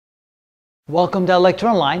Welcome to Lecture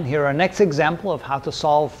Online. Here our next example of how to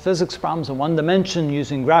solve physics problems in one dimension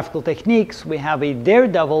using graphical techniques. We have a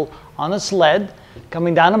daredevil on a sled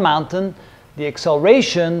coming down a mountain. The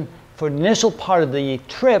acceleration for the initial part of the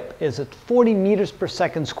trip is at 40 meters per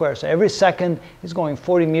second square. So every second is going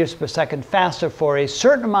 40 meters per second faster for a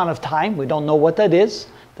certain amount of time. We don't know what that is.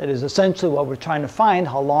 That is essentially what we're trying to find.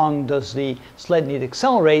 How long does the sled need to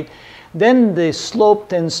accelerate? Then the slope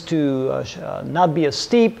tends to not be as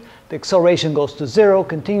steep. The acceleration goes to zero,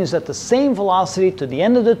 continues at the same velocity to the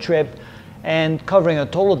end of the trip, and covering a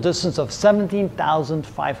total distance of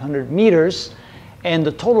 17,500 meters. And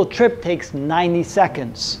the total trip takes 90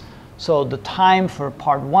 seconds. So the time for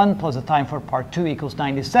part 1 plus the time for part 2 equals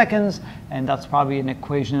 90 seconds, and that's probably an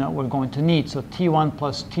equation that we're going to need. So t1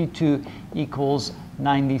 plus t2 equals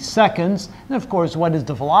 90 seconds. And of course, what is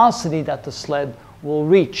the velocity that the sled will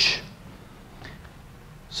reach?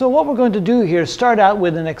 So what we're going to do here is start out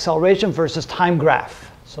with an acceleration versus time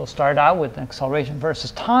graph. So start out with an acceleration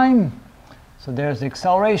versus time. So there's the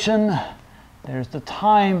acceleration, there's the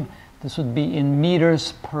time. This would be in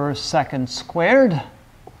meters per second squared,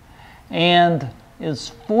 and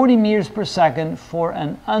is 40 meters per second for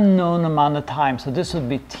an unknown amount of time. So this would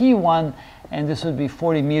be t1, and this would be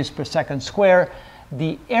 40 meters per second square.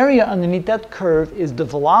 The area underneath that curve is the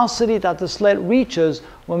velocity that the sled reaches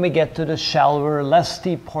when we get to the shallower, less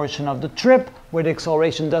steep portion of the trip where the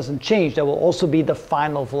acceleration doesn't change. That will also be the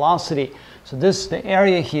final velocity. So this is the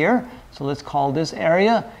area here. So let's call this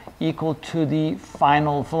area equal to the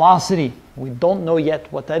final velocity. We don't know yet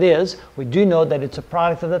what that is. We do know that it's a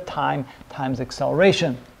product of the time times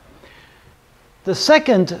acceleration. The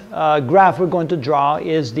second graph we're going to draw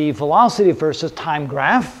is the velocity versus time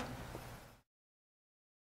graph.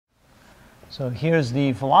 So here's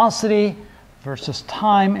the velocity versus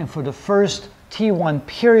time, and for the first t1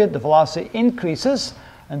 period, the velocity increases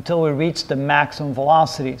until we reach the maximum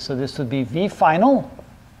velocity. So this would be v final,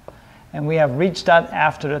 and we have reached that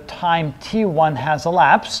after the time t1 has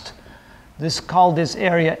elapsed. Call this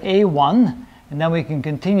area A1, and then we can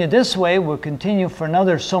continue this way. We'll continue for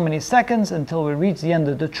another so many seconds until we reach the end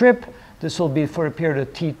of the trip. This will be for a period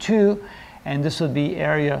of t2, and this would be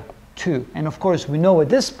area 2. And of course, we know at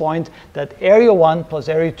this point that area 1 plus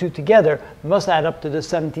area 2 together must add up to the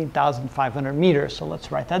 17,500 meters. So let's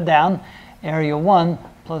write that down. Area 1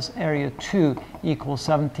 plus area 2 equals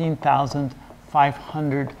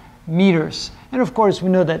 17,500 meters. And of course, we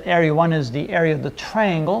know that area 1 is the area of the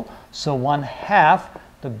triangle. So 1/2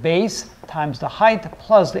 the base times the height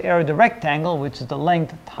plus the area of the rectangle, which is the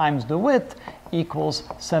length times the width, equals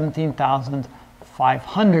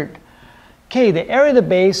 17,500. Okay, the area of the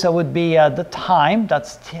base, that would be the time,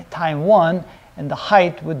 that's time 1, and the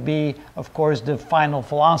height would be, of course, the final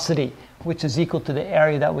velocity, which is equal to the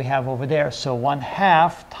area that we have over there. So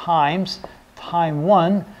 1/2 times time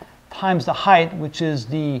 1 times the height, which is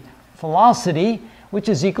the velocity, which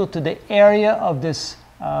is equal to the area of this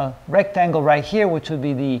rectangle right here, which would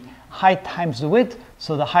be the height times the width.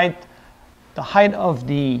 So the height of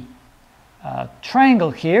the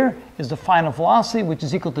triangle here is the final velocity, which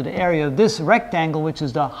is equal to the area of this rectangle, which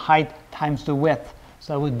is the height times the width.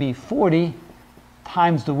 So that would be 40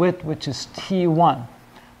 times the width, which is t1,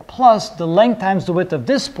 plus the length times the width of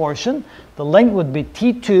this portion. The length would be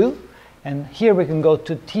t2, and here we can go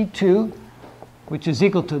to t2, which is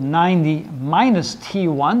equal to 90 minus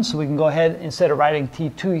t1. So we can go ahead, instead of writing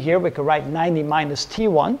t2 here, we could write 90 minus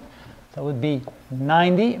t1. That would be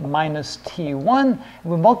 90 minus t1.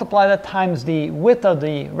 And we multiply that times the width of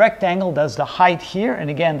the rectangle. That's the height here. And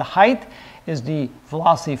again, the height is the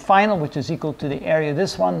velocity final, which is equal to the area of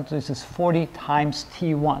this one. So this is 40 times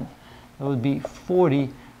t1. That would be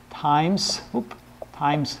 40 times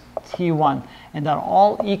t1. And that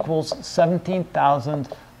all equals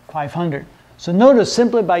 17,500. So notice,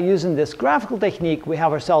 simply by using this graphical technique, we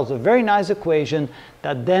have ourselves a very nice equation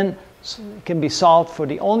that then can be solved for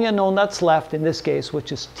the only unknown that's left in this case,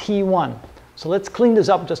 which is t1. So let's clean this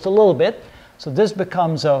up just a little bit. So this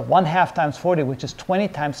becomes 1/2 times 40, which is 20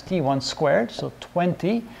 times t1 squared. So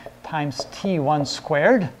 20 times t1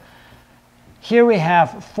 squared. Here we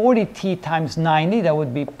have 40t times 90. That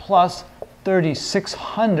would be plus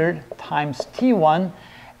 3,600 times t1.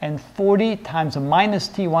 And 40 times a minus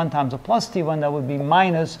t1 times a plus t1, that would be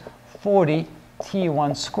minus 40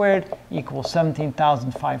 t1 squared equals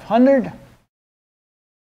 17,500.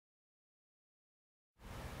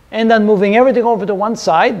 And then moving everything over to one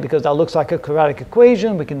side, because that looks like a quadratic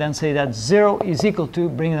equation, we can then say that 0 is equal to,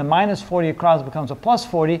 bringing the minus 40 across becomes a plus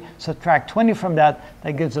 40, subtract 20 from that,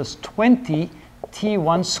 that gives us 20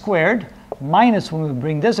 t1 squared, minus when we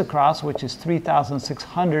bring this across, which is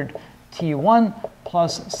 3,600 T1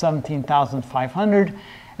 plus 17,500.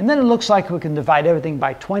 And then it looks like we can divide everything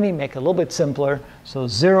by 20, make it a little bit simpler. So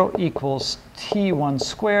 0 equals T1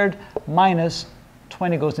 squared minus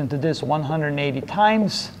 20 goes into this 180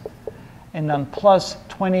 times. And then plus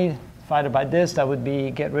 20 divided by this, that would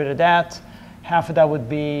be, get rid of that. Half of that would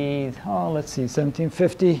be, oh, let's see,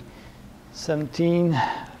 1750,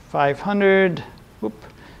 17,500, whoop,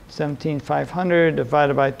 17,500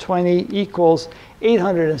 divided by 20 equals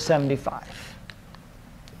 875.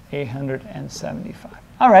 875.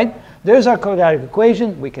 All right, there's our quadratic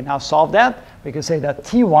equation. We can now solve that. We can say that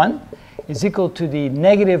T1 is equal to the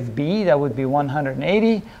negative b, that would be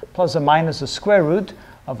 180, plus or minus the square root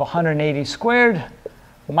of 180 squared,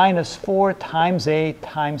 minus 4 times a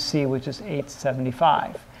times c, which is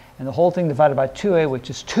 875. And the whole thing divided by 2a,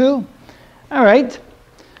 which is 2. All right,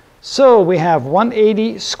 so we have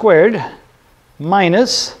 180 squared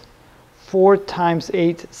minus 4 times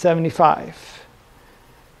 875.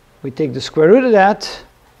 We take the square root of that,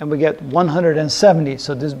 and we get 170.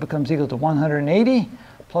 So this becomes equal to 180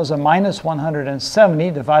 plus or minus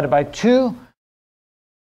 170 divided by 2.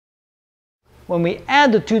 When we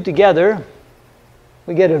add the two together,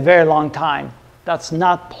 we get a very long time. That's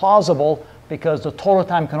not plausible because the total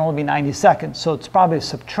time can only be 90 seconds. So it's probably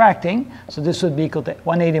subtracting. So this would be equal to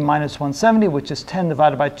 180 minus 170, which is 10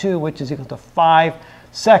 divided by 2, which is equal to 5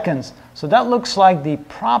 seconds. So that looks like the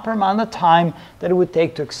proper amount of time that it would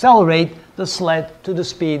take to accelerate the sled to the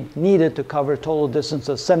speed needed to cover a total distance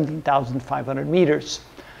of 17,500 meters.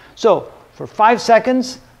 So for 5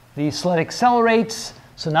 seconds, the sled accelerates.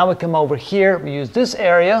 So now we come over here, we use this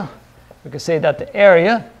area. We can say that the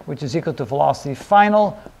area, which is equal to velocity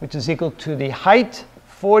final, which is equal to the height,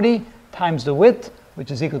 40, times the width,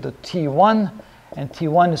 which is equal to T1. And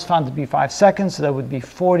T1 is found to be 5 seconds, so that would be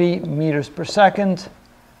 40 meters per second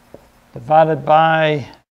divided by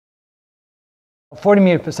 40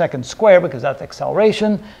 meters per second squared, because that's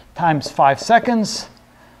acceleration, times 5 seconds.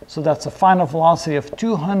 So that's a final velocity of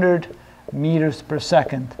 200 meters per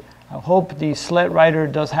second. I hope the sled rider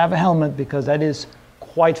does have a helmet because that is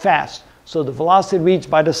quite fast. So the velocity reached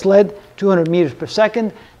by the sled, 200 meters per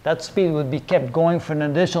second. That speed would be kept going for an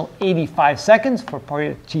additional 85 seconds for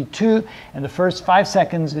period T2. And the first 5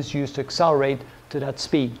 seconds is used to accelerate to that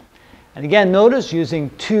speed. And again, notice using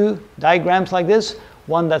two diagrams like this,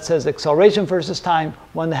 one that says acceleration versus time,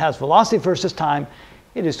 one that has velocity versus time,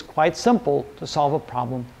 it is quite simple to solve a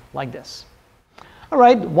problem like this. All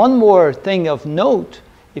right, one more thing of note.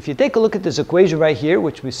 If you take a look at this equation right here,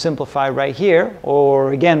 which we simplify right here,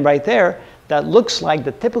 or again right there, that looks like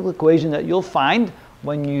the typical equation that you'll find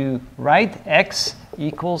when you write x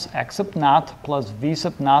equals x sub naught plus v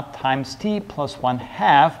sub naught times t plus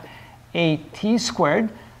 1/2 at squared.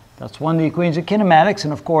 That's one of the equations of kinematics,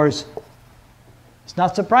 and of course, it's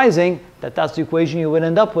not surprising that that's the equation you would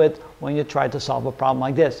end up with when you try to solve a problem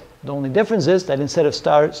like this. The only difference is that instead of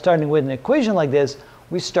starting with an equation like this,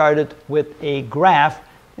 we started with a graph.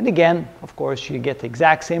 And again, of course, you get the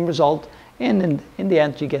exact same result, and in the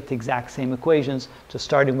end, you get the exact same equations, just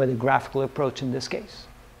starting with a graphical approach in this case.